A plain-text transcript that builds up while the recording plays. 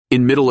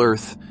In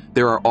Middle-earth,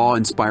 there are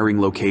awe-inspiring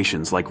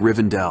locations like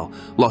Rivendell,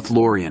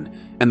 Lothlorien,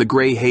 and the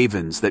Grey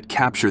Havens that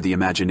capture the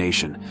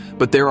imagination,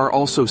 but there are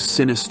also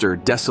sinister,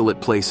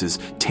 desolate places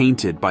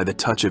tainted by the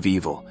touch of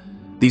evil.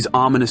 These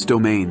ominous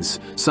domains,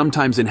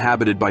 sometimes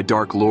inhabited by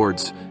dark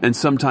lords, and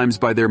sometimes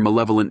by their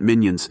malevolent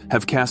minions,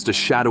 have cast a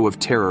shadow of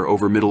terror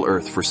over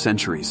Middle-earth for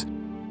centuries.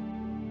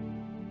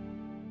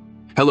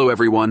 Hello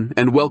everyone,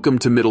 and welcome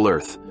to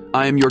Middle-earth.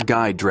 I am your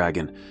guide,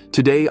 Dragon.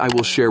 Today I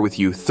will share with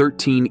you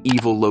 13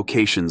 evil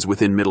locations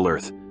within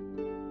Middle-earth.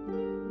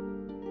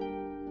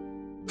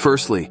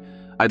 Firstly,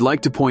 I'd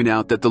like to point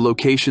out that the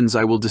locations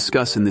I will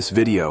discuss in this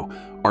video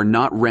are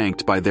not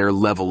ranked by their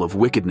level of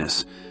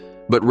wickedness,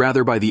 but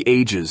rather by the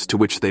ages to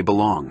which they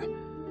belong.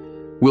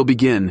 We'll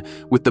begin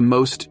with the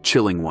most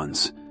chilling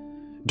ones.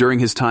 During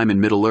his time in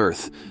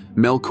Middle-earth,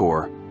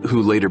 Melkor,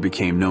 who later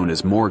became known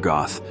as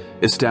Morgoth,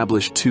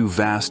 established two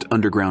vast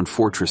underground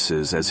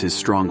fortresses as his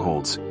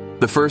strongholds.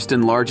 The first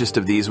and largest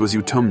of these was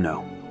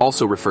Utumno,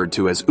 also referred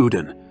to as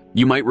Udin.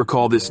 You might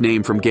recall this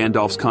name from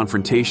Gandalf's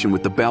confrontation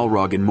with the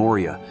Balrog in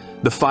Moria.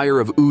 The fire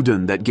of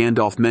Udin that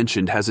Gandalf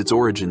mentioned has its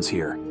origins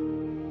here.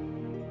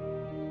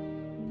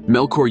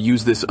 Melkor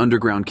used this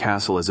underground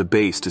castle as a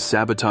base to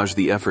sabotage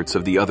the efforts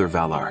of the other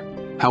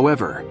Valar.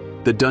 However,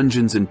 the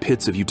dungeons and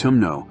pits of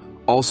Utumno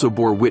also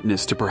bore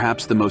witness to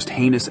perhaps the most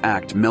heinous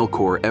act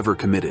Melkor ever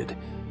committed.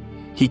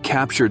 He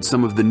captured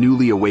some of the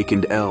newly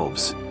awakened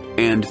elves,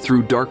 and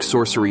through dark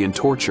sorcery and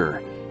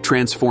torture,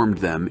 transformed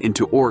them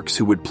into orcs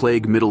who would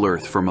plague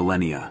Middle-earth for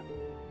millennia.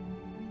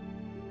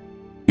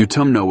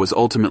 Utumno was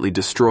ultimately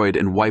destroyed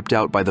and wiped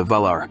out by the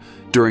Valar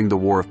during the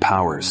War of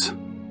Powers.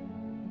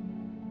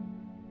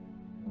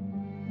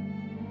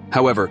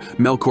 However,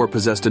 Melkor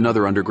possessed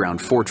another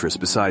underground fortress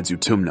besides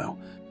Utumno.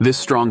 This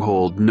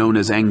stronghold, known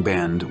as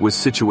Angband, was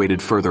situated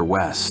further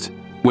west.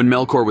 When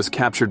Melkor was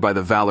captured by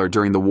the Valar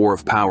during the War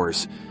of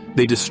Powers,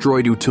 they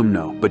destroyed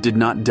Utumno but did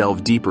not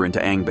delve deeper into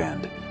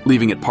Angband,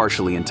 leaving it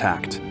partially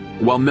intact.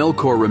 While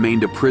Melkor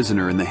remained a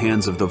prisoner in the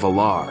hands of the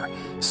Valar,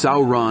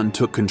 Sauron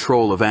took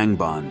control of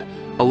Angband,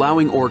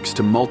 allowing orcs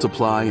to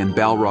multiply and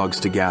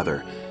Balrogs to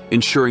gather,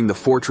 ensuring the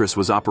fortress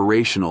was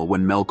operational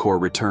when Melkor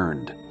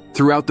returned.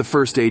 Throughout the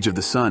First Age of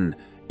the Sun,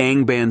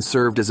 Angband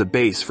served as a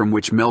base from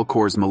which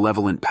Melkor's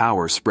malevolent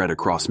power spread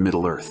across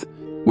Middle-earth.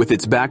 With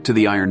its back to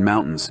the Iron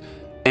Mountains,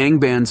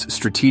 Angband's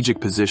strategic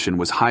position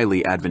was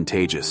highly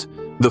advantageous.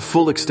 The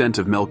full extent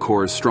of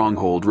Melkor's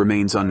stronghold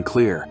remains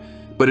unclear,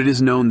 but it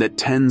is known that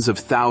tens of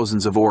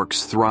thousands of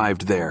orcs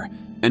thrived there,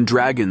 and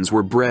dragons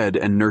were bred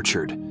and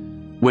nurtured.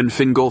 When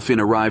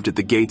Fingolfin arrived at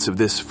the gates of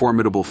this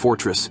formidable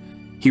fortress,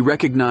 he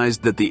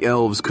recognized that the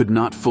elves could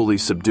not fully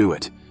subdue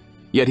it,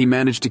 yet he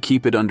managed to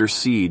keep it under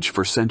siege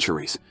for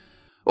centuries.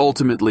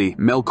 Ultimately,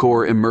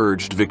 Melkor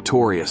emerged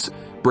victorious,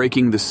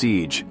 breaking the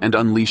siege and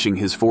unleashing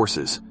his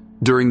forces.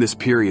 During this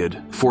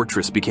period,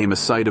 Fortress became a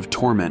site of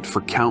torment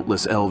for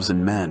countless elves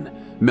and men.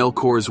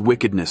 Melkor's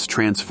wickedness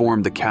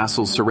transformed the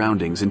castle's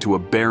surroundings into a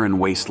barren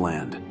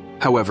wasteland.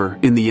 However,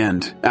 in the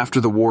end,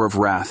 after the War of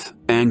Wrath,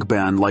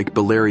 Angband, like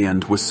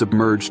Beleriand, was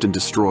submerged and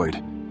destroyed.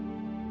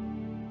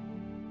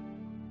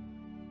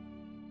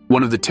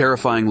 One of the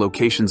terrifying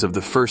locations of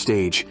the First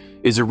Age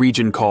is a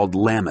region called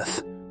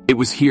Lammoth. It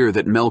was here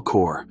that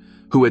Melkor,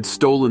 who had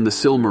stolen the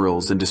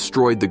Silmarils and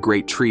destroyed the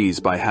great trees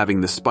by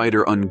having the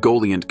spider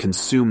Ungoliant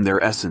consume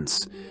their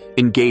essence,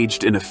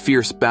 engaged in a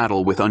fierce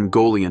battle with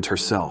Ungoliant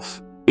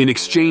herself. In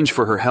exchange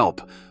for her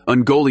help,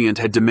 Ungoliant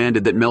had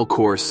demanded that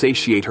Melkor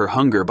satiate her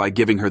hunger by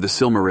giving her the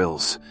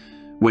Silmarils.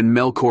 When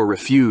Melkor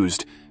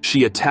refused,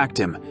 she attacked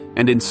him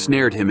and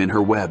ensnared him in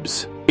her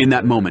webs. In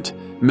that moment,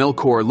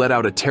 Melkor let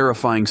out a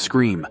terrifying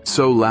scream,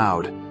 so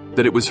loud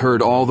that it was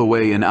heard all the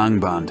way in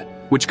Angband,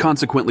 which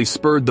consequently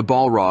spurred the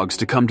Balrogs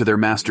to come to their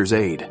master's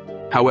aid.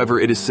 However,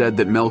 it is said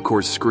that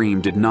Melkor's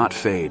scream did not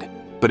fade,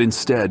 but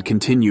instead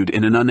continued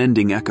in an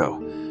unending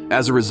echo.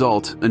 As a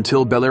result,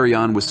 until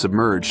Beleriand was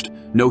submerged,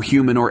 no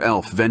human or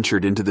elf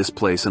ventured into this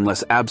place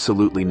unless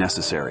absolutely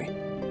necessary.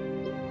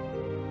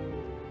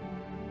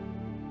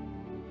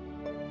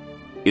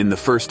 In the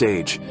First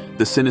Age,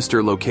 the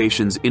sinister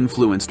locations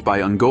influenced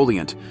by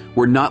Ungoliant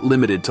were not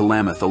limited to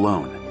Lammoth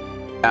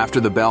alone. After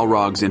the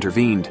Balrogs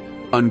intervened,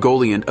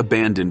 Ungoliant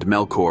abandoned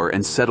Melkor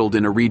and settled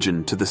in a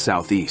region to the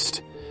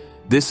southeast.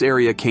 This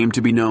area came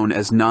to be known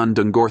as Nan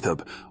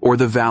Dun-Gortheb, or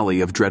the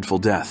Valley of Dreadful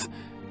Death.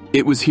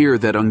 It was here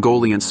that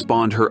Ungoliant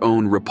spawned her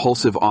own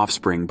repulsive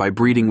offspring by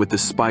breeding with the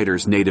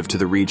spiders native to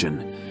the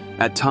region.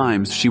 At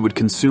times, she would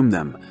consume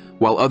them,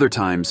 while other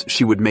times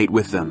she would mate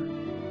with them.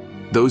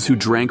 Those who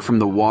drank from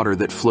the water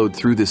that flowed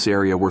through this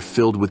area were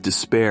filled with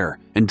despair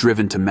and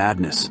driven to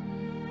madness.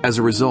 As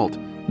a result,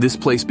 this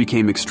place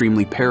became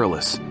extremely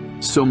perilous,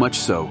 so much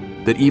so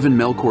that even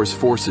Melkor's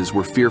forces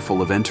were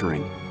fearful of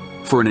entering.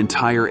 For an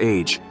entire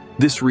age,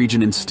 this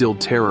region instilled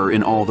terror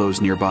in all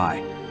those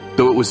nearby.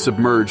 Though it was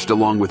submerged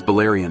along with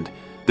Beleriand,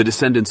 the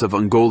descendants of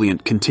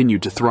Ungoliant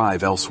continued to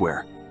thrive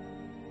elsewhere.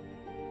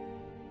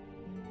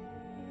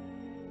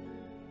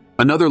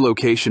 Another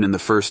location in the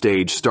First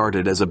Age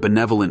started as a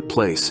benevolent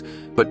place,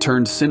 but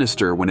turned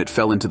sinister when it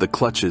fell into the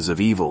clutches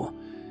of evil.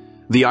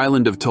 The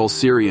island of Tol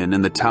Sirion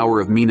and the tower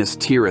of Minas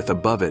Tirith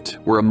above it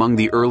were among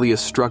the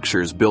earliest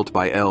structures built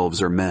by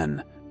elves or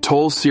men.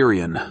 Tol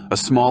Sirion, a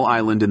small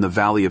island in the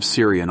valley of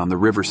Sirion on the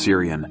river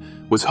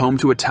Sirion, was home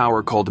to a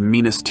tower called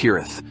Minas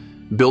Tirith,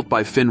 built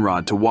by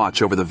Finrod to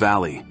watch over the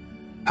valley.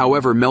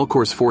 However,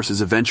 Melkor's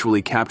forces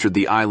eventually captured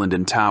the island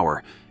and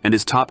tower, and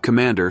his top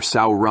commander,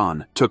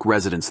 Sauron, took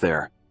residence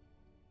there.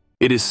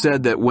 It is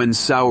said that when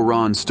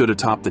Sauron stood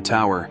atop the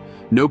tower,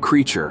 no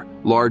creature,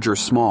 large or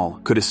small,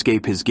 could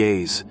escape his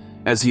gaze,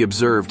 as he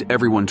observed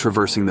everyone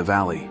traversing the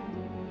valley.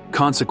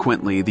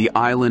 Consequently, the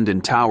island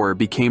and tower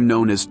became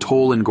known as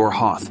Tol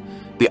Sirion,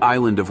 the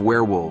Island of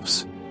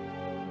Werewolves.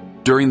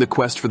 During the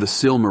quest for the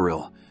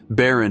Silmaril,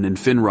 Beren and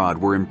Finrod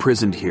were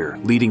imprisoned here,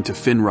 leading to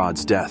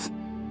Finrod's death.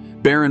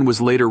 Beren was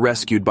later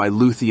rescued by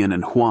Luthien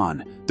and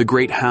Huan, the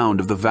great hound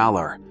of the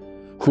Valar.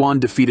 Huan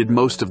defeated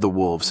most of the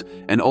wolves,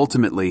 and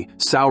ultimately,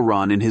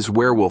 Sauron in his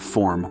werewolf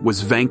form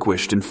was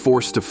vanquished and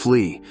forced to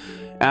flee.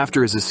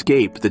 After his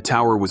escape, the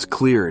tower was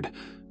cleared,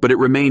 but it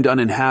remained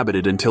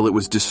uninhabited until it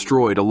was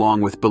destroyed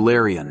along with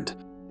Beleriand.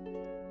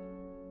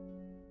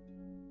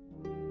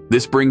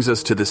 This brings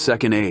us to the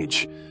Second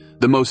Age.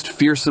 The most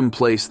fearsome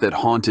place that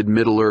haunted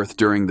Middle-earth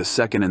during the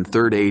Second and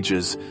Third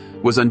Ages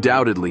was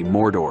undoubtedly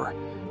Mordor,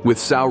 with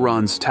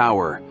Sauron's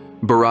tower,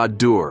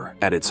 Barad-dûr,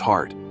 at its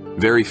heart.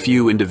 Very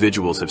few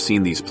individuals have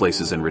seen these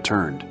places and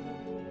returned.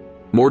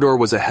 Mordor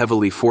was a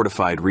heavily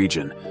fortified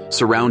region,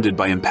 surrounded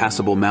by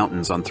impassable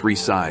mountains on three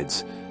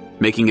sides,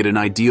 making it an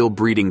ideal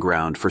breeding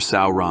ground for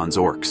Sauron's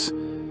orcs.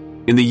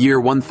 In the year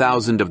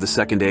 1000 of the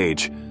Second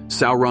Age,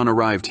 Sauron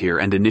arrived here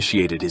and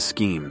initiated his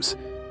schemes.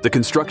 The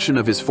construction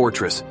of his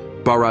fortress,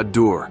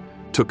 Barad-dûr,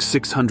 took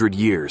 600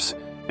 years,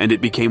 and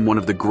it became one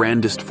of the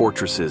grandest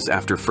fortresses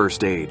after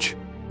First Age.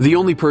 The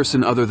only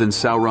person other than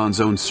Sauron's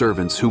own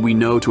servants who we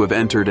know to have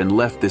entered and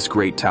left this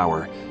great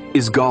tower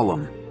is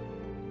Gollum.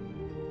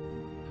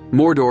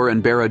 Mordor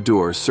and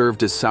Barad-dûr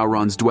served as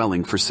Sauron's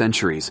dwelling for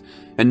centuries,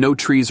 and no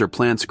trees or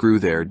plants grew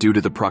there due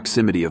to the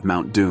proximity of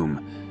Mount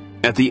Doom.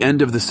 At the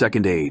end of the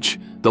Second Age,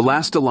 the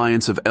last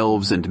alliance of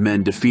elves and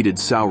men defeated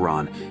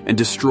Sauron and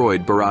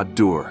destroyed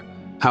Barad-dûr.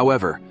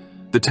 However,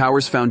 the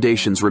tower's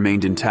foundations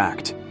remained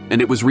intact,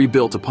 and it was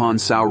rebuilt upon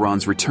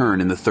Sauron's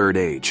return in the Third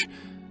Age.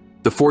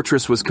 The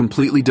fortress was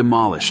completely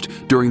demolished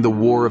during the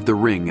War of the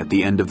Ring at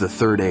the end of the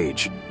Third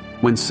Age,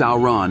 when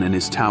Sauron and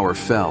his tower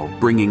fell,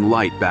 bringing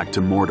light back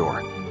to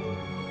Mordor.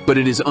 But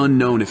it is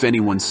unknown if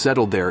anyone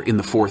settled there in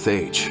the Fourth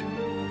Age.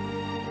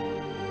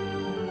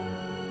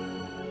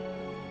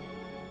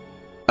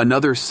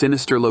 Another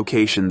sinister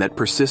location that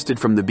persisted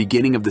from the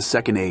beginning of the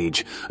Second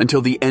Age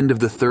until the end of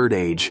the Third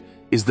Age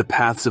is the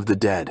Paths of the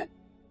Dead.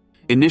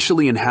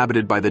 Initially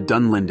inhabited by the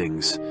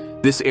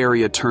Dunlendings, this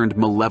area turned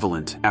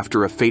malevolent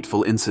after a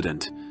fateful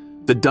incident.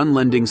 The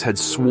Dunlendings had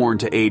sworn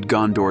to aid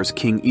Gondor's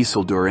King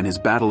Isildur in his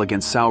battle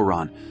against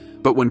Sauron,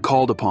 but when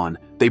called upon,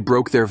 they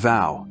broke their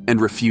vow and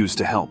refused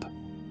to help.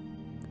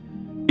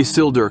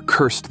 Isildur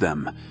cursed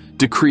them,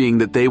 decreeing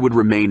that they would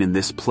remain in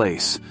this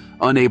place,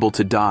 unable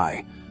to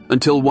die,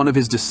 until one of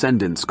his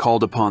descendants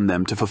called upon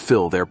them to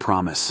fulfill their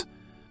promise.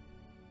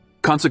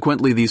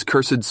 Consequently, these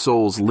cursed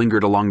souls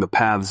lingered along the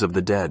paths of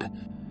the dead.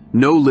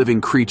 No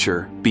living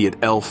creature, be it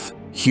elf,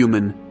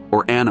 human,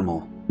 or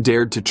animal,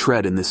 dared to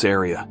tread in this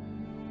area.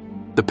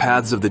 The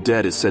paths of the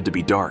dead is said to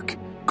be dark,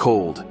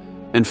 cold,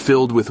 and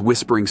filled with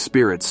whispering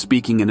spirits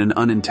speaking in an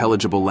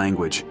unintelligible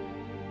language.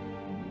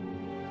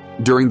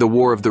 During the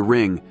War of the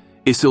Ring,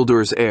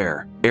 Isildur's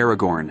heir,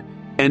 Aragorn,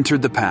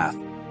 entered the path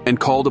and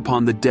called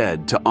upon the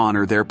dead to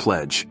honor their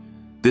pledge.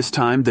 This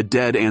time, the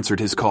dead answered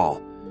his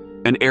call,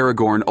 and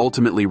Aragorn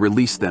ultimately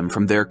released them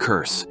from their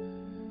curse.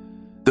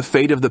 The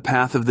fate of the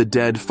Path of the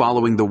Dead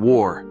following the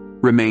war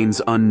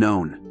remains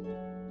unknown.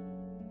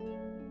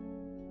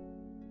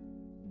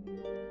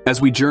 As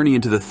we journey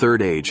into the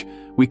Third Age,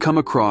 we come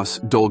across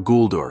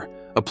Dol-Guldur,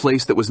 a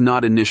place that was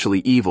not initially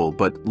evil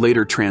but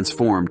later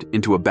transformed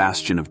into a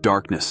bastion of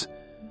darkness.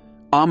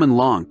 Amon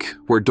Lanc,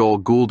 where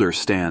Dol-Guldur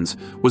stands,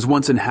 was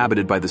once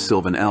inhabited by the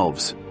Sylvan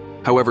Elves.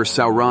 However,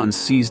 Sauron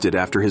seized it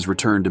after his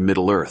return to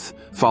Middle-earth,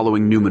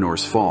 following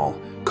Numenor's fall,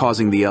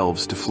 causing the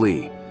elves to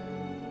flee.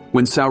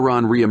 When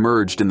Sauron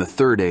re-emerged in the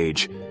Third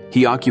Age,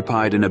 he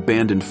occupied an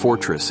abandoned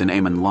fortress in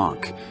Amon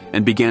Lanc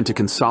and began to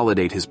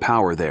consolidate his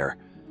power there.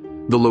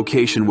 The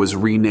location was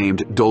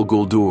renamed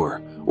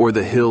Dol-Guldur, or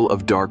the Hill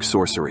of Dark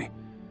Sorcery.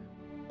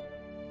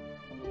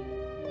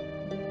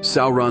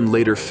 Sauron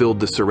later filled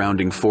the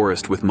surrounding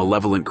forest with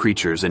malevolent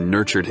creatures and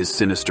nurtured his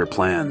sinister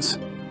plans.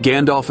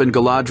 Gandalf and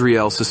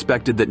Galadriel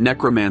suspected that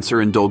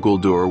Necromancer in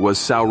Dol-Guldur was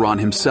Sauron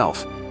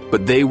himself,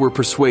 but they were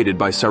persuaded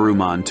by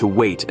Saruman to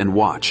wait and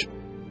watch.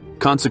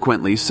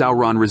 Consequently,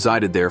 Sauron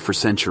resided there for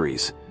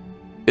centuries.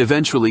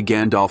 Eventually,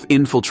 Gandalf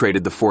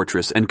infiltrated the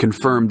fortress and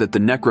confirmed that the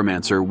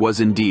Necromancer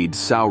was indeed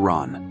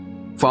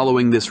Sauron.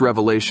 Following this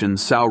revelation,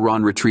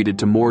 Sauron retreated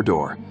to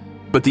Mordor,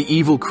 but the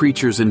evil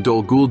creatures in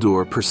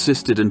Dol-Guldur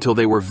persisted until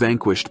they were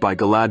vanquished by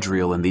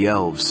Galadriel and the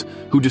elves,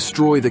 who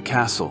destroy the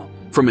castle,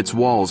 from its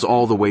walls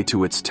all the way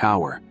to its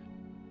tower.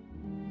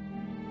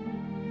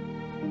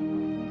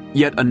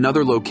 Yet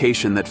another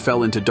location that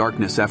fell into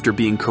darkness after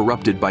being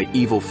corrupted by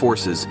evil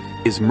forces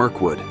is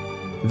Mirkwood.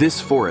 This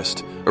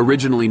forest,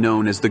 originally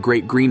known as the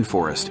Great Green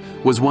Forest,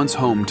 was once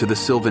home to the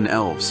Sylvan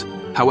Elves.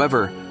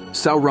 However,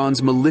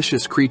 Sauron's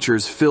malicious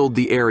creatures filled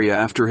the area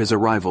after his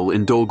arrival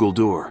in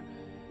Dol-Guldur.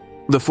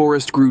 The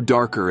forest grew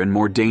darker and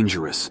more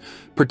dangerous,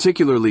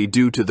 particularly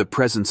due to the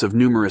presence of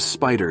numerous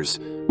spiders,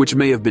 which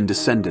may have been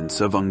descendants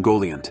of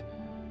Ungoliant.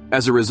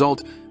 As a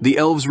result, the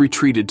elves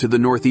retreated to the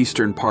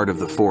northeastern part of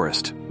the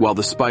forest, while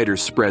the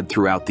spiders spread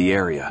throughout the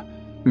area.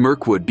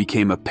 Mirkwood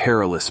became a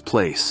perilous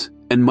place,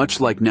 and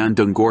much like Nan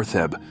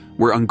Dun-Gortheb,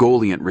 where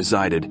Ungoliant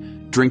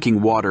resided,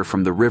 drinking water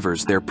from the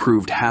rivers there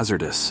proved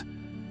hazardous.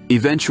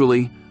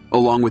 Eventually,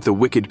 along with the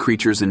wicked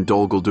creatures in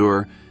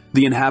Dol-Guldur,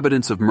 the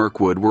inhabitants of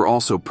Mirkwood were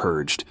also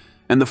purged,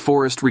 and the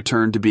forest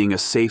returned to being a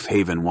safe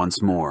haven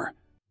once more.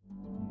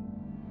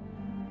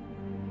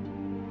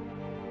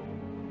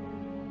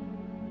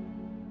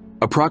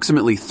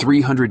 Approximately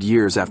 300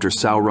 years after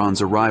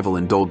Sauron's arrival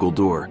in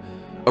Dol-Guldur,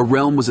 a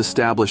realm was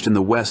established in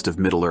the west of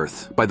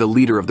Middle-earth by the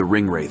leader of the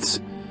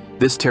Ringwraiths.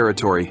 This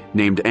territory,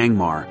 named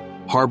Angmar,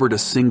 harbored a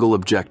single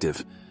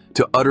objective: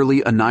 to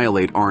utterly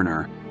annihilate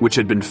Arnor, which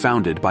had been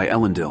founded by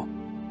Elendil.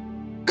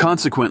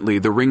 Consequently,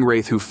 the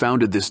Ringwraith who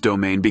founded this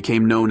domain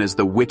became known as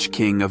the Witch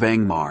King of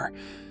Angmar.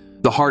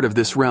 The heart of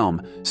this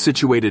realm,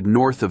 situated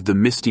north of the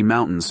Misty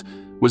Mountains,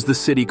 was the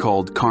city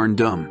called Carn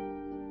Dum.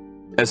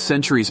 As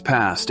centuries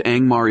passed,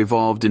 Angmar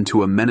evolved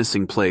into a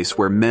menacing place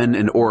where men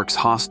and orcs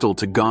hostile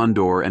to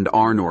Gondor and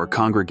Arnor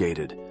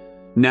congregated.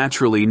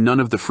 Naturally, none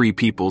of the free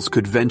peoples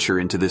could venture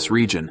into this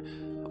region.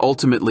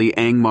 Ultimately,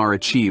 Angmar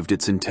achieved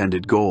its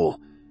intended goal.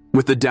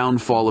 With the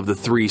downfall of the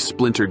three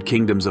splintered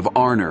kingdoms of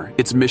Arnor,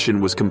 its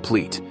mission was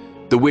complete.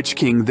 The Witch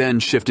King then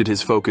shifted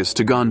his focus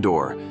to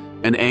Gondor,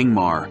 and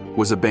Angmar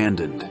was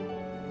abandoned.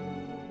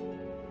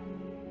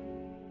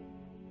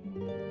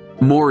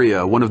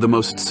 Moria, one of the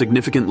most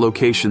significant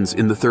locations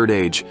in the Third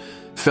Age,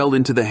 fell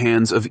into the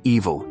hands of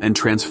evil and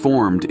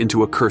transformed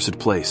into a cursed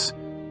place.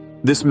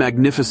 This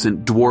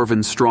magnificent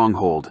dwarven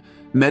stronghold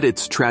met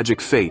its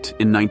tragic fate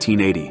in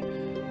 1980,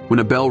 when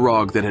a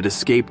Balrog that had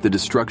escaped the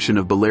destruction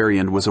of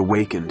Beleriand was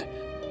awakened.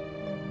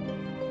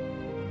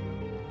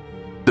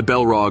 The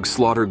Balrog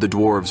slaughtered the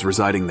dwarves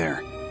residing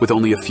there, with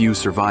only a few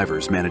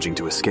survivors managing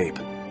to escape.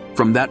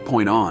 From that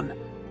point on,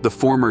 the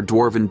former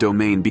dwarven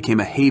domain became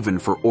a haven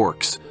for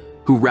orcs,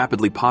 who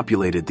rapidly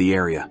populated the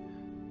area.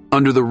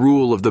 Under the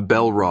rule of the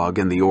Balrog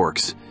and the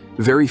orcs,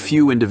 very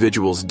few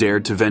individuals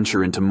dared to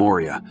venture into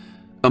Moria.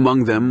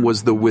 Among them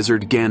was the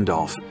wizard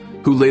Gandalf,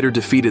 who later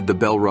defeated the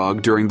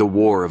Balrog during the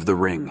War of the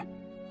Ring.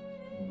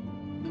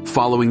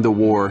 Following the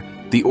war,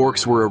 the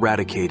orcs were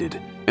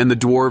eradicated, and the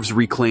dwarves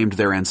reclaimed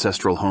their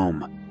ancestral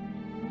home.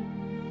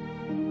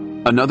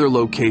 Another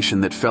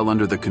location that fell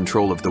under the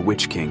control of the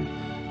Witch King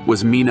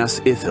was Minas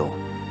Ithil,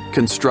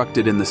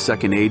 constructed in the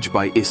Second Age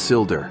by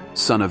Isildur,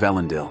 son of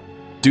Elendil.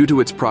 Due to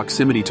its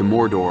proximity to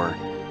Mordor,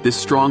 this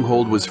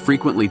stronghold was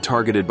frequently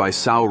targeted by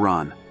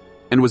Sauron,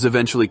 and was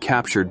eventually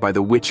captured by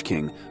the Witch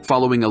King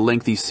following a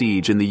lengthy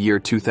siege in the year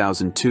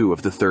 2002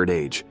 of the Third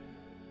Age.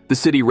 The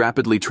city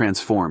rapidly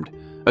transformed,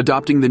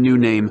 adopting the new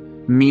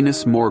name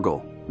Minas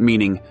Morgul,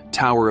 meaning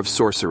Tower of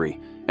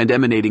Sorcery, and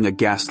emanating a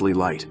ghastly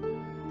light.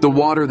 The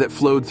water that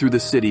flowed through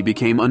the city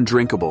became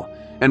undrinkable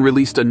and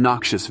released a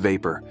noxious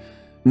vapor.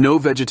 No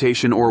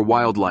vegetation or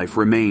wildlife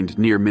remained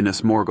near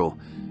Minas Morgul,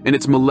 and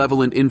its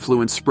malevolent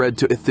influence spread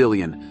to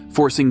Ithilien,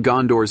 forcing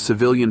Gondor's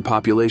civilian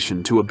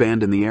population to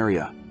abandon the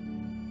area.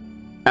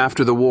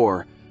 After the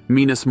war,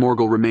 Minas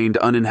Morgul remained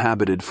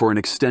uninhabited for an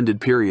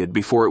extended period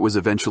before it was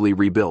eventually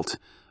rebuilt,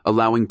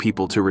 allowing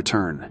people to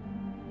return.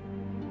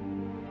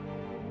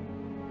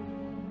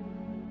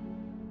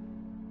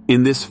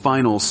 In this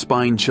final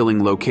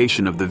spine-chilling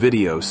location of the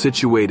video,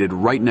 situated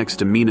right next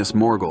to Minas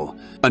Morgul,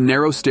 a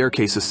narrow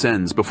staircase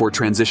ascends before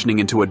transitioning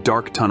into a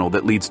dark tunnel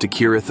that leads to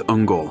Cirith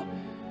Ungol.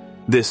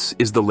 This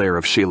is the lair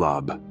of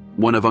Shelob,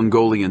 one of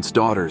Ungoliant's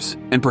daughters,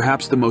 and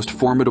perhaps the most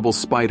formidable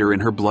spider in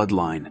her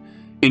bloodline.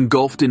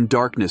 Engulfed in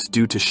darkness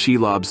due to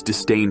Shelob's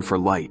disdain for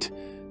light,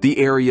 the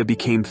area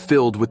became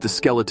filled with the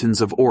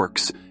skeletons of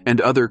orcs and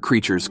other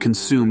creatures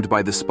consumed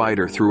by the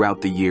spider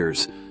throughout the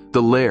years.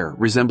 The lair,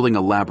 resembling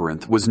a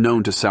labyrinth, was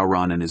known to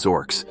Sauron and his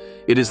orcs.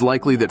 It is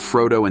likely that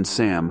Frodo and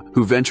Sam,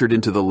 who ventured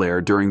into the lair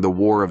during the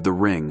War of the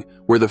Ring,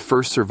 were the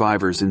first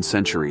survivors in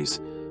centuries.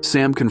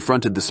 Sam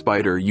confronted the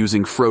spider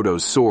using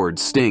Frodo's sword,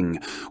 Sting,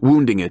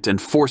 wounding it and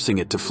forcing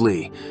it to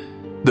flee.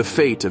 The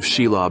fate of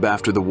Shelob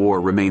after the war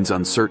remains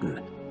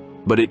uncertain,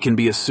 but it can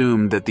be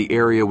assumed that the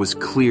area was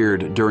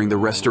cleared during the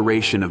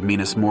restoration of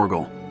Minas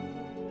Morgul.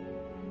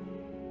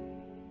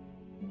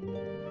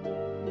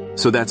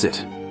 So that's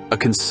it. A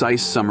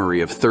concise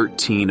summary of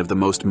 13 of the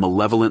most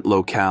malevolent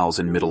locales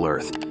in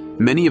Middle-earth.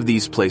 Many of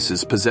these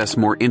places possess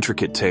more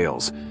intricate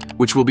tales,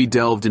 which will be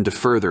delved into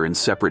further in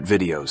separate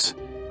videos.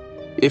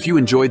 If you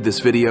enjoyed this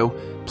video,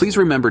 please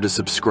remember to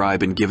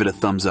subscribe and give it a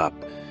thumbs up.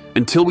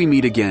 Until we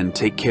meet again,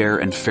 take care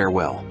and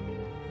farewell.